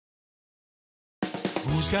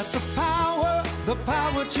Who's got the power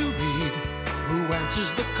to read? Who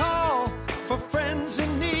answers the call for friends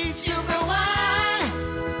in need? Superwhy,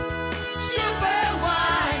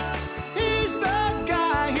 superwhy. He's the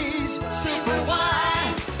guy, he's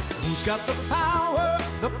Superwhy. Who's got the power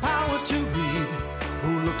to read?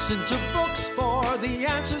 Who looks into books for the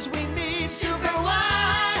answers we need?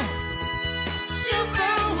 Superwhy,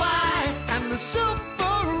 superwhy. And the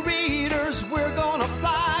super readers, we're gonna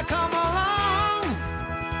fly. Come along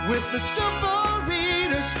with the super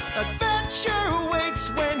readers. Adventure waits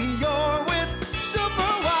when you're with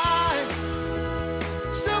Superwhy.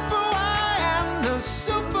 Superwhy and the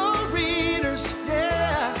super readers,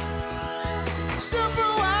 yeah.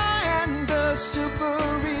 Superwhy and the super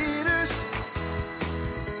readers.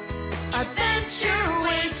 Adventure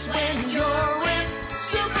waits when you're with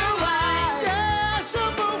Superwhy. Yeah,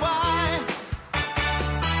 Superwhy.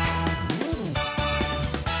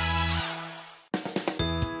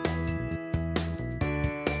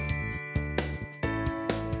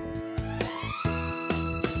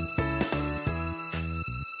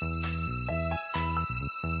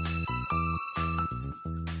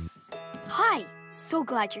 Hi, so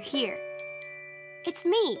glad you're here. It's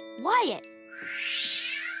me, Wyatt.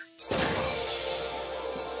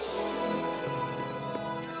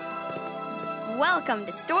 Welcome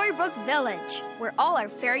to Storybook Village, where all our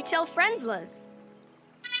fairy tale friends live.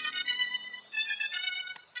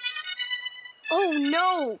 Oh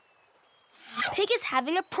no! Pig is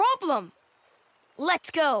having a problem. Let's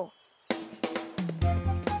go.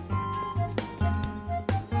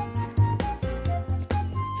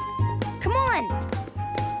 Come on.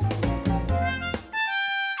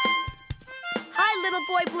 Hi, little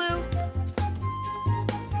boy Blue.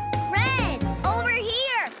 Red, over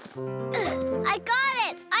here! I got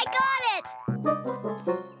it! I got it!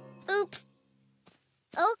 Oops.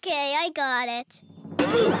 Okay, I got it.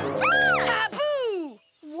 Haboo!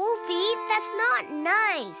 Wolfie, that's not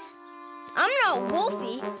nice. I'm not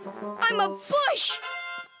Wolfie. I'm a bush.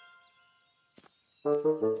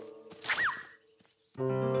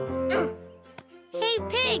 Hey,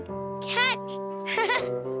 Pig, catch.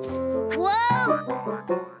 Whoa!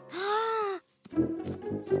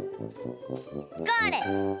 Got it!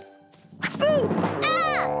 Boo!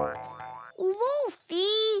 Ah!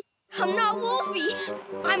 Wolfie! I'm not Wolfie.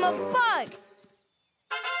 I'm a bug.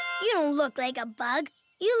 You don't look like a bug.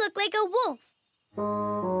 You look like a wolf.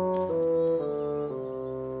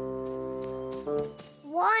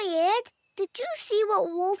 Wyatt, did you see what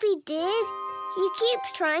Wolfie did? He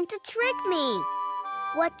keeps trying to trick me.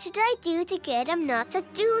 What should I do to get him not to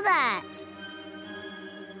do that?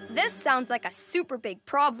 This sounds like a super big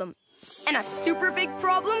problem. And a super big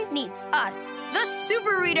problem needs us, the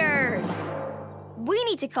Super Readers. We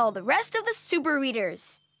need to call the rest of the Super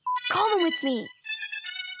Readers. Call them with me.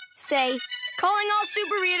 Say, calling all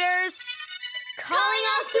Super Readers. Calling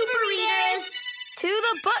all super readers. To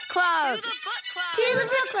the book club. To the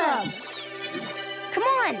book club. Come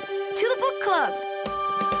on, to the book club.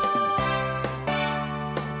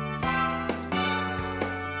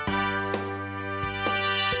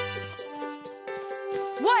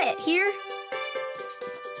 Wyatt here.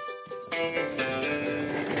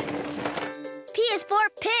 P is for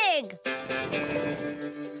pig.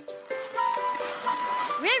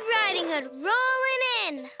 Red Riding Hood rolling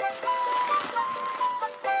in.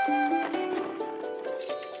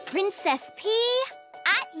 Princess P,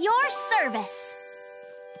 at your service.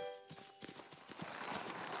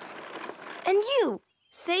 And you,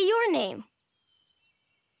 say your name.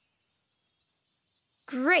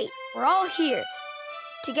 Great, we're all here.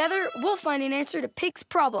 Together, we'll find an answer to Pig's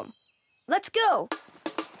problem. Let's go.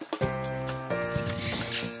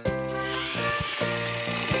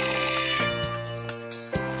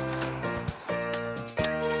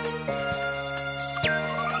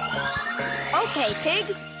 Okay, Pig,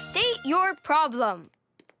 state your problem.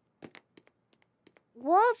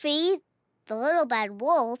 Wolfie, the little bad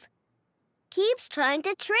wolf, keeps trying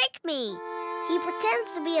to trick me. He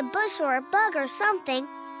pretends to be a bush or a bug or something,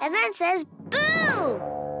 and then says, boo!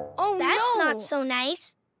 Oh, That's no. not so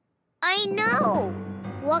nice. I know.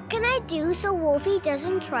 What can I do so Wolfie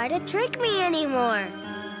doesn't try to trick me anymore?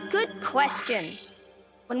 Good question.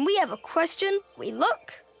 When we have a question, we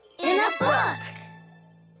look In a book.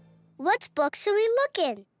 What book should we look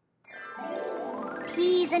in?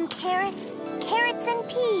 Peas and carrots, carrots and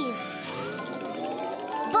peas.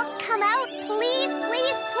 Book come out, please,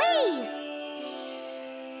 please, please.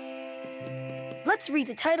 Let's read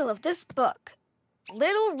the title of this book.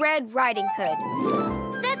 Little Red Riding Hood.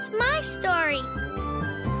 That's my story.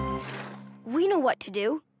 We know what to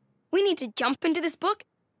do. We need to jump into this book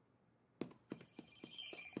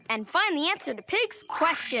and find the answer to Pig's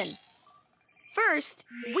question. First,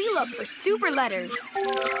 we look for super letters.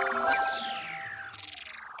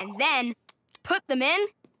 And then put them in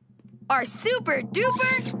our super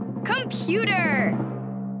duper computer.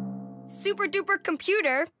 Super duper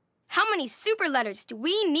computer, how many super letters do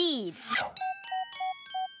we need?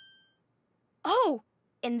 Oh,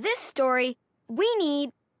 in this story, we need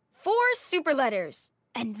 4 super letters.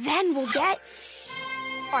 And then we'll get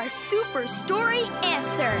our super story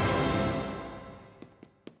answer.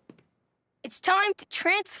 It's time to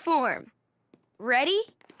transform. Ready?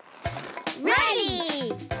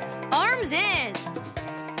 Ready! Arms in.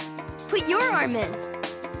 Put your arm in.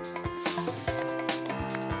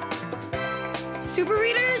 Super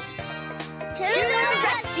readers, To the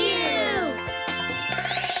rescue!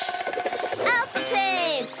 Alpha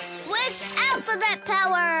Pig with alphabet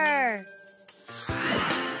power!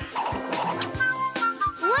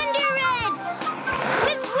 Wonder Red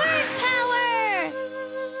with word power!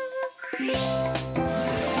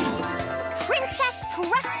 Princess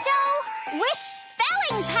Presto with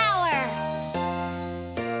spelling power.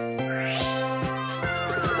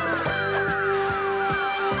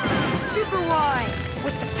 superwhy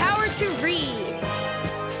with the power to read.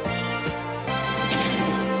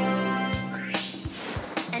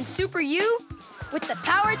 And super you with the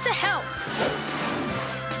power to help.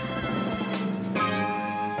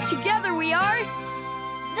 Together we are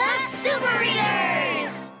The Super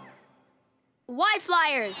Readers! Y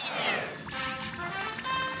Flyers.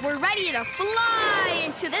 We're ready to fly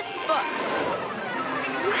into this book.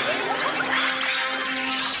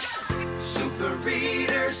 Super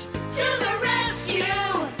readers, To the rescue!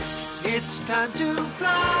 it's time to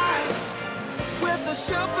fly with the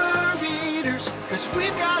super readers, 'cause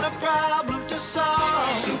we've got a problem to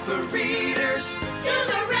solve. Super readers, To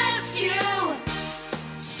the rescue!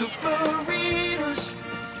 super readers,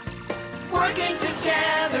 working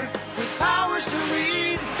together with powers to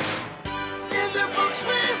read. In the books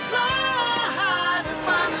we fly to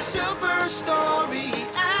find the super story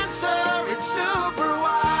answer. It's super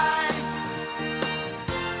why.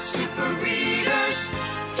 Super readers,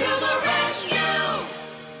 To the rescue!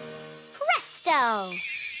 Presto!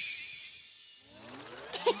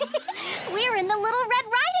 We're in the Little Red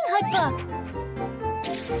Riding Hood book.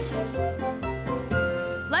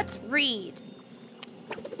 Let's read.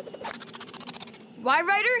 Y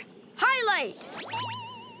Writer, highlight.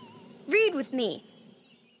 Read with me.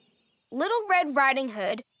 Little Red Riding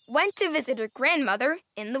Hood went to visit her grandmother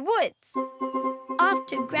in the woods. Off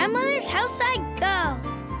to grandmother's house I go.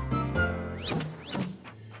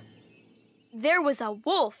 There was a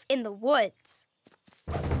wolf in the woods.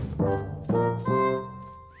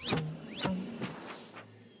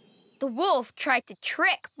 The wolf tried to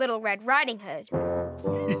trick Little Red Riding Hood.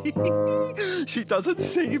 She doesn't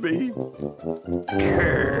see me.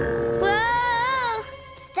 Whoa!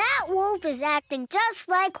 That wolf is acting just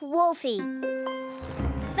like Wolfie.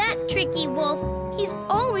 That tricky wolf, he's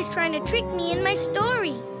always trying to trick me in my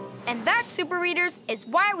story. And that, Super Readers, is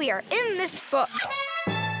why we are in this book.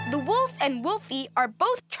 The wolf and Wolfie are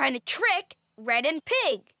both trying to trick Red and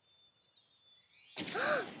Pig.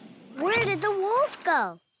 Where did the wolf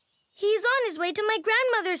go? He's on his way to my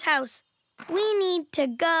grandmother's house. We need to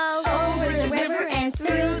go Over the river and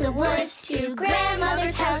through the woods, to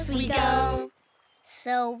grandmother's house we go.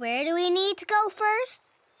 So where do we need to go first?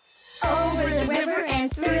 Over the river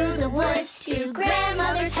and through the woods, to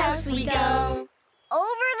grandmother's house we go.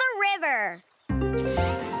 Over the river.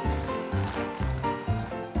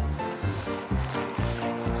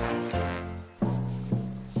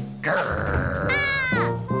 Ah!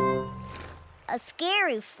 A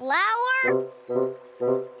scary flower?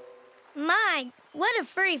 My, what a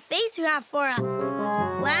furry face you have for a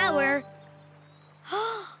flower.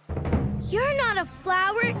 You're not a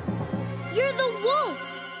flower. You're the wolf.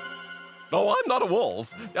 No, I'm not a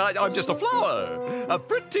wolf. I'm just a flower. A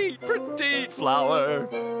pretty, pretty flower.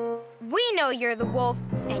 We know you're the wolf,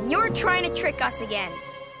 and you're trying to trick us again.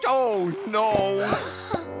 Oh, no.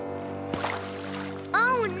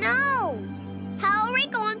 Oh no! How are we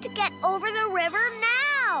going to get over the river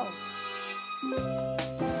now?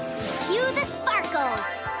 Cue the sparkles.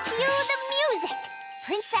 Cue the music.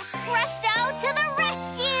 Princess Presto to the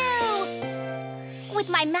rescue! With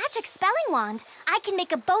my magic spelling wand, I can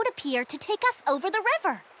make a boat appear to take us over the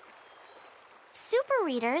river. Super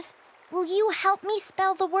Readers, will you help me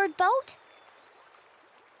spell the word boat?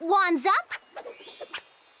 Wands up.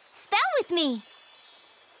 Spell with me.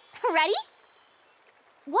 Ready?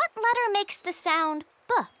 What letter makes the sound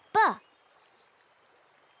B, B?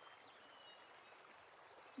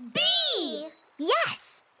 B!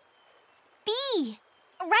 Yes! B.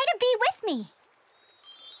 write a B with me.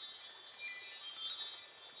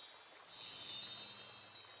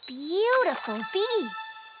 Beautiful B.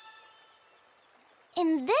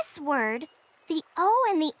 In this word, the O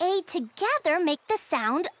and the A together make the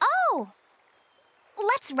sound O.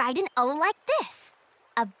 Let's write an O like this.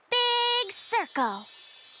 A big circle.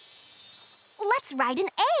 Let's write an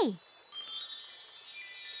A.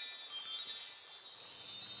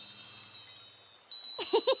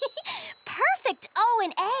 Perfect O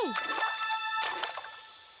and A.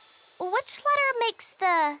 Which letter makes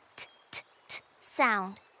the t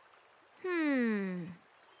sound?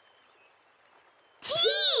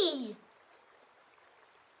 T!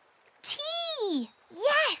 T!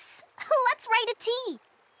 Yes! Let's write a T.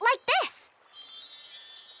 Like this.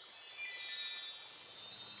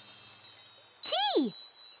 T.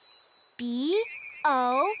 B-O-A-T.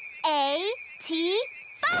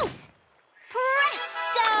 Boat!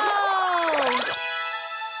 Presto!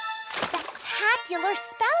 Spectacular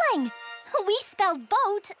spelling! We spelled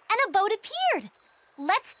boat and a boat appeared.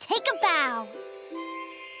 Let's take a bow.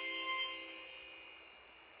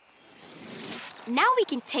 Now we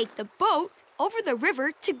can take the boat over the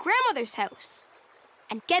river to Grandmother's house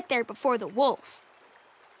and get there before the wolf.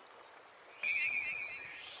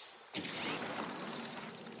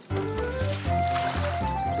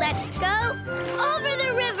 Let's go over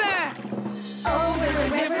the river. Over the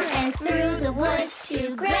river and through the woods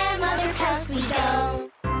to Grandmother's house we go.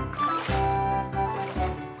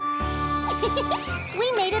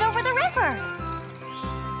 We made it over the river.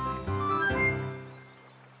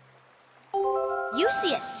 You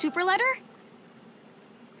see a super letter?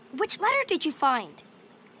 Which letter did you find?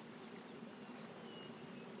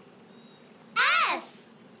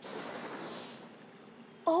 S.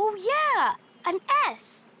 Oh, yeah, an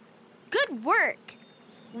S. Good work.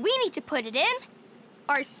 We need to put it in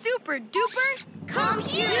our super duper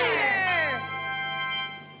computer.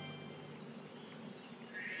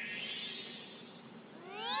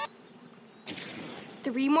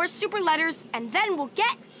 3 more super letters, and then we'll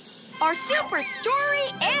get our super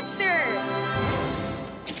story answer.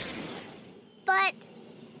 But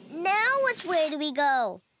now which way do we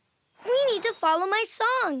go? We need to follow my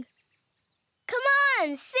song. Come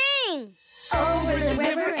on, sing! Over the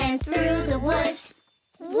river and through the woods.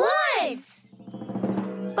 Woods!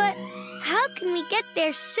 But how can we get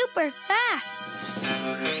there super fast?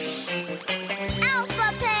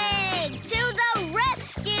 Alpha Pig, to the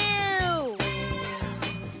rescue!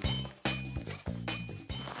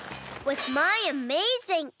 With my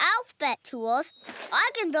amazing alphabet tools, I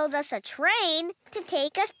can build us a train to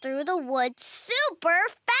take us through the woods super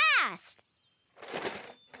fast.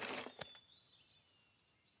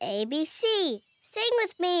 A, B, C. Sing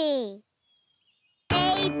with me.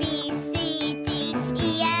 A, B, C, D,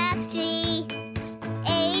 E, F, G,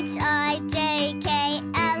 H, I, J, K,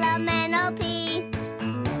 L, M, N, O, P,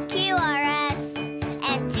 Q, R, S,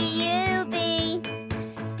 and T, U, V,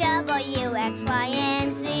 W, X, Y,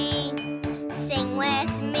 and Z. Sing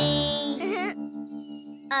with me.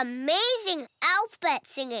 Amazing alphabet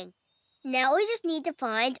singing. Now we just need to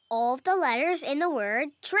find all of the letters in the word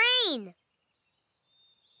train.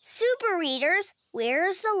 Super readers,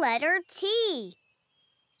 where's the letter T?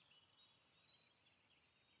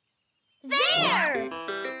 There!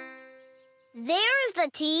 There's the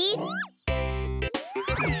T.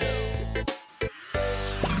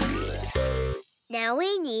 Now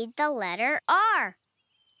we need the letter R.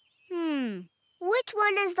 Which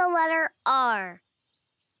one is the letter R?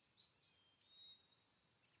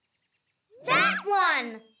 That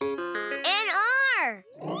one! An R.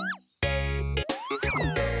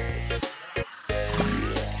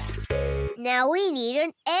 Now we need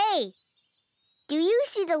an A. Do you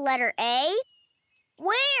see the letter A?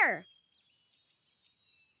 Where?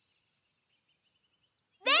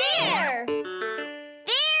 There!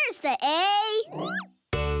 There's the A.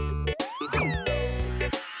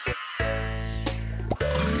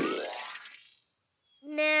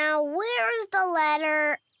 Now, where's the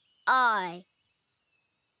letter I?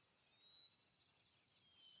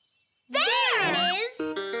 There it is!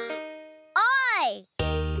 I.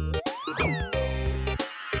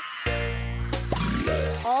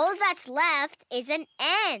 All that's left is an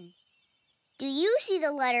N. Do you see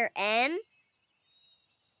the letter N?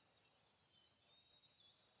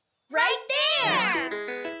 Right there!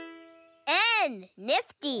 N.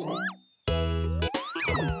 Nifty.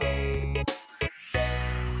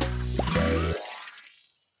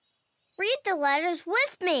 Read the letters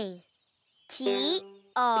with me. T-R-A-I-N.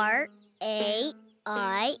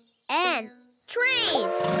 Train.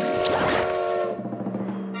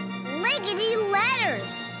 Lickety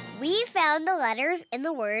letters. We found found the letters in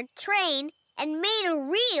the word train and made a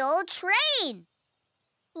real train.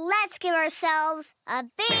 Let's give ourselves a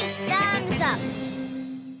big thumbs up.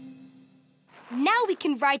 Now we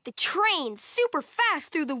can ride the train super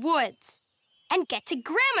fast through the woods and get to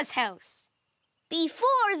Grandma's house. Before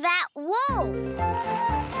that wolf.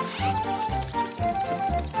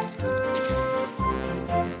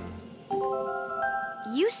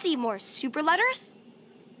 You see more super letters?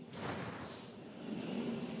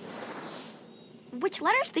 Which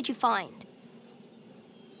letters did you find?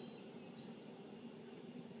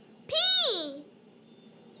 P.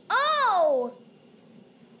 O.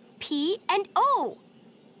 P and O.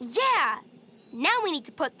 Yeah! Now we need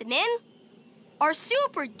to put them in our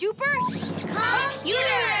super duper computer!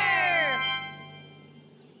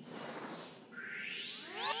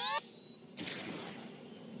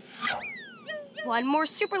 One more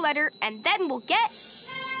super letter and then we'll get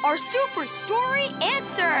our super story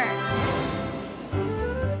answer.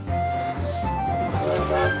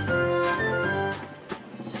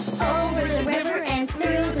 Over the river and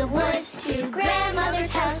through the woods to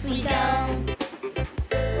Grandmother's house we go.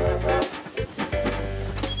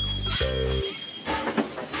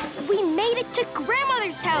 We made it to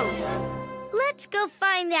Grandmother's house. Let's go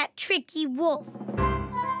find that tricky wolf.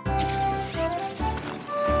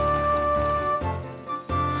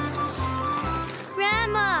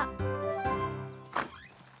 Grandma!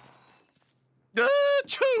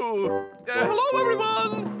 Achoo! Hello,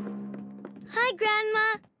 everyone! Hi,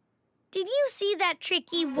 Grandma. Did you see that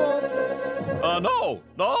tricky wolf? No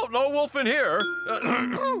wolf in here.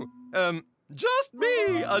 Just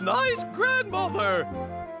me, a nice grandmother.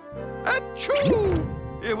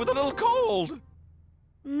 Achoo! With a little cold.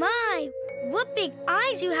 My, what big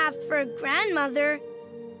eyes you have for a grandmother.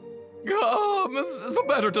 The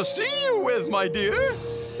better to see you with, my dear.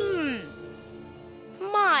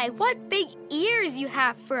 My, what big ears you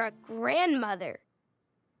have for a grandmother.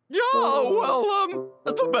 Yeah, well,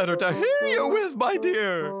 the better to hear you with, my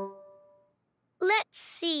dear. Let's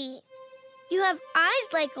see. You have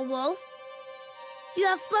eyes like a wolf. You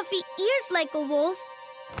have fluffy ears like a wolf.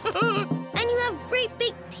 And you have great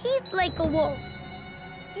big teeth like a wolf.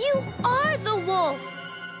 You are the wolf.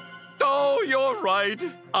 Oh, you're right.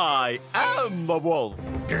 I am the wolf.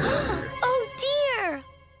 Oh, dear.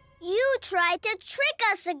 You tried to trick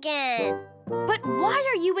us again. But why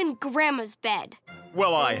are you in Grandma's bed?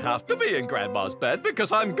 Well, I have to be in Grandma's bed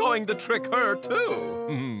because I'm going to trick her, too.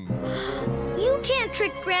 You can't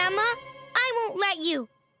trick Grandma. I won't let you.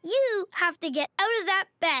 You have to get out of that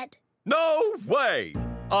bed. No way!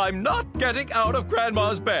 I'm not getting out of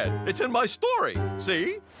Grandma's bed. It's in my story,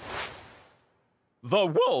 see? The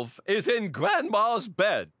wolf is in Grandma's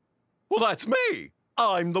bed. Well, that's me.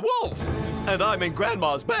 I'm the wolf. And I'm in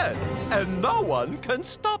Grandma's bed. And no one can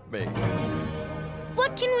stop me.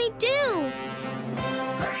 What can we do?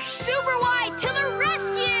 Superwhy to the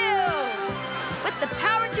rescue! With the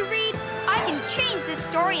power to read, I can change this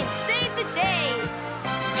story and save the day.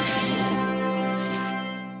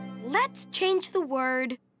 Let's change the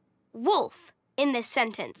word wolf in this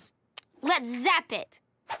sentence. Let's zap it.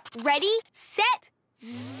 Ready, set,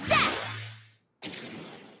 zap!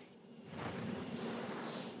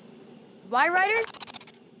 Why, Ryder?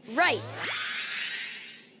 Right.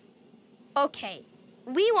 Okay,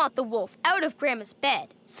 we want the wolf out of Grandma's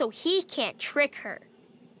bed so he can't trick her.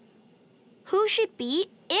 Who should be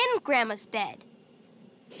in Grandma's bed?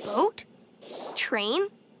 Boat, train,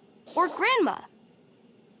 or Grandma?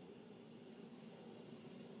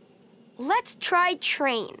 Let's try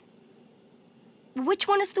train. Which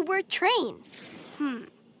one is the word train?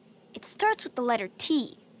 It starts with the letter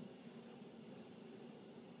T.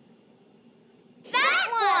 That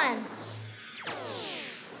one!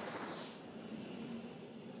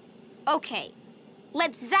 Okay,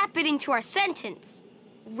 let's zap it into our sentence.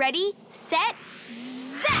 Ready, set,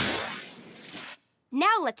 zap!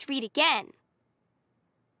 Now let's read again.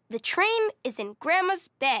 The train is in Grandma's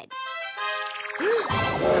bed.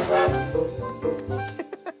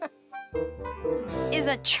 Is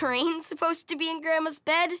a train supposed to be in Grandma's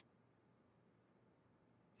bed?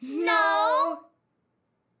 No.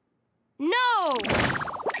 No!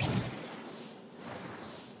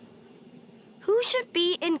 Who should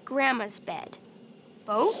be in Grandma's bed?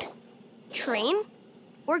 Boat, train,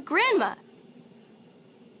 or Grandma?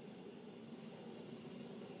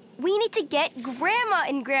 We need to get Grandma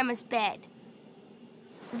in Grandma's bed.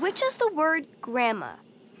 Which is the word Grandma?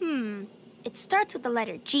 It starts with the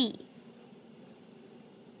letter G.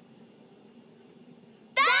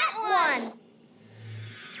 That one!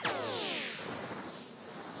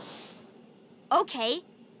 Okay,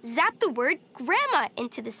 Zap the word grandma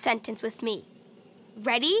into the sentence with me.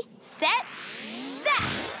 Ready, set, zap!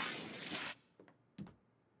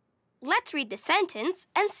 Let's read the sentence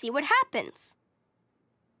and see what happens.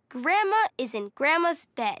 Grandma is in Grandma's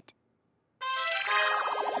bed.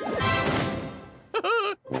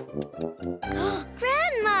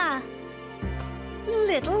 Grandma!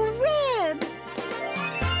 Little Red!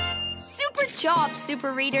 Super job,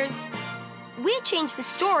 Super Readers! We changed the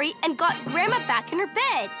story and got Grandma back in her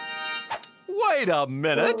bed. Wait a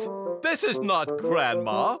minute. This is not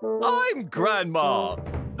Grandma. I'm Grandma.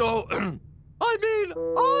 No,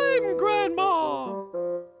 I'm Grandma.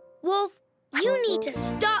 Wolf, you need to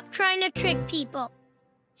stop trying to trick people.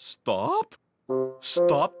 Stop?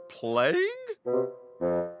 Stop playing?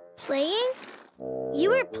 Playing? You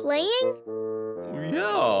were playing?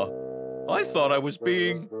 Yeah. I thought I was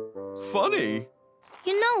being funny.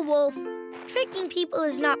 You know, Wolf, tricking people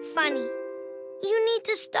is not funny. You need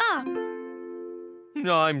to stop.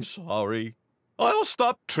 I'm sorry. I'll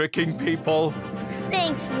stop tricking people.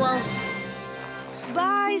 Thanks, Wolf.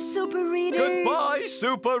 Bye, Super Readers. Goodbye,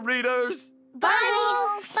 Super Readers. Bye,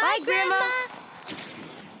 Wolf! Bye, Grandma!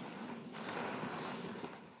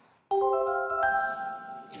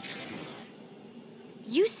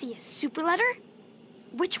 You see a super letter?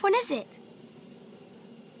 Which one is it?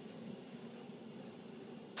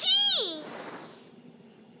 T!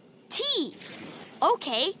 T.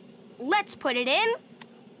 Okay, let's put it in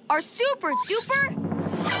our super duper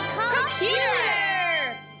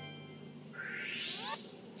computer!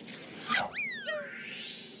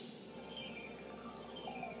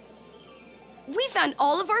 We found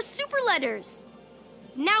all of our super letters.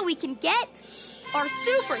 Now we can get our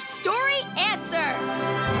super story answer.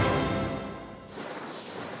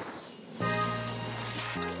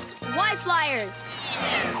 Why Flyers?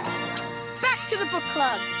 Back to the book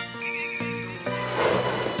club.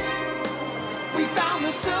 We found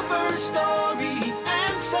the super story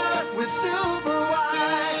answer with superwhy.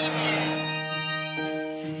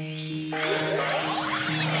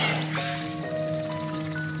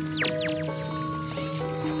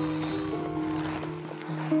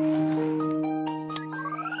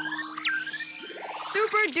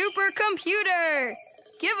 Super duper computer!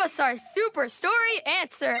 Give us our super story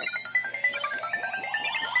answer.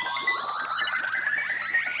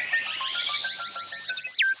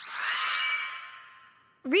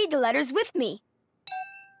 Read the letters with me.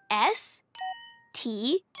 S,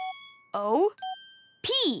 T, O,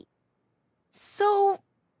 P. So,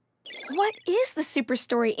 what is the super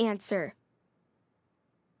story answer?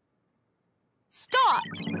 Stop!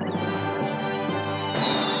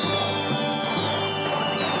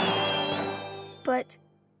 But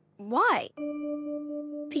why?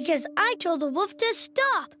 Because I told the wolf to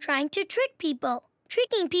stop trying to trick people.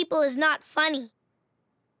 Tricking people is not funny.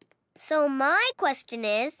 So my question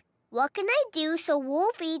is, what can I do so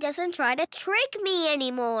Wolfie doesn't try to trick me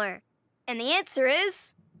anymore? And the answer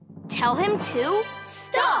is, tell him to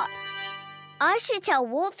stop. I should tell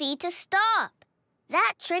Wolfie to stop.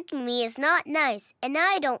 That tricking me is not nice, and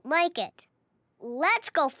I don't like it. Let's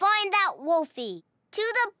go find that Wolfie. To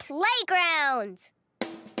the playground!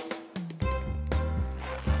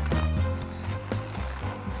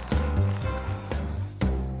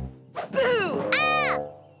 Boo! Ah!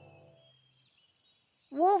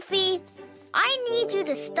 Wolfie, I need you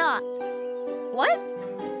to stop. What?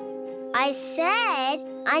 I said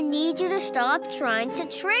I need you to stop trying to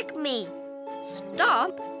trick me.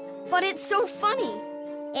 Stop? But it's so funny.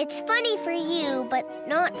 It's funny for you, but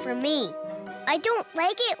not for me. I don't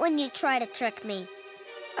like it when you try to trick me.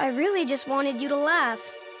 I really just wanted you to laugh.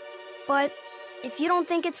 But if you don't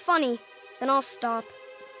think it's funny, then I'll stop.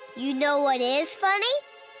 You know what is funny?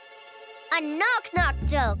 A knock-knock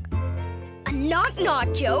joke. A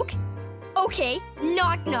knock-knock joke? Okay,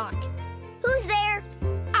 knock-knock. Who's there?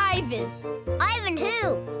 Ivan. Ivan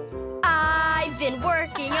who? I've been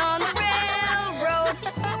working on the railroad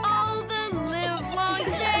all the livelong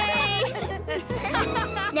day.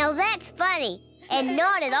 Now that's funny and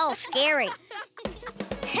not at all scary.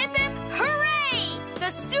 Hip hip hooray! The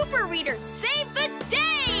Super Readers saved the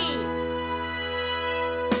day!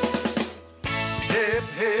 Hip,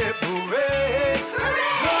 hip, hooray!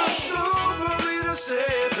 Hooray! The Super Readers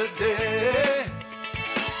saved the day.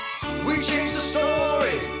 We changed the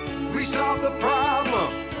story. We solved the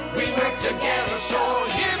problem. We work together, so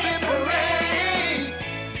yippee!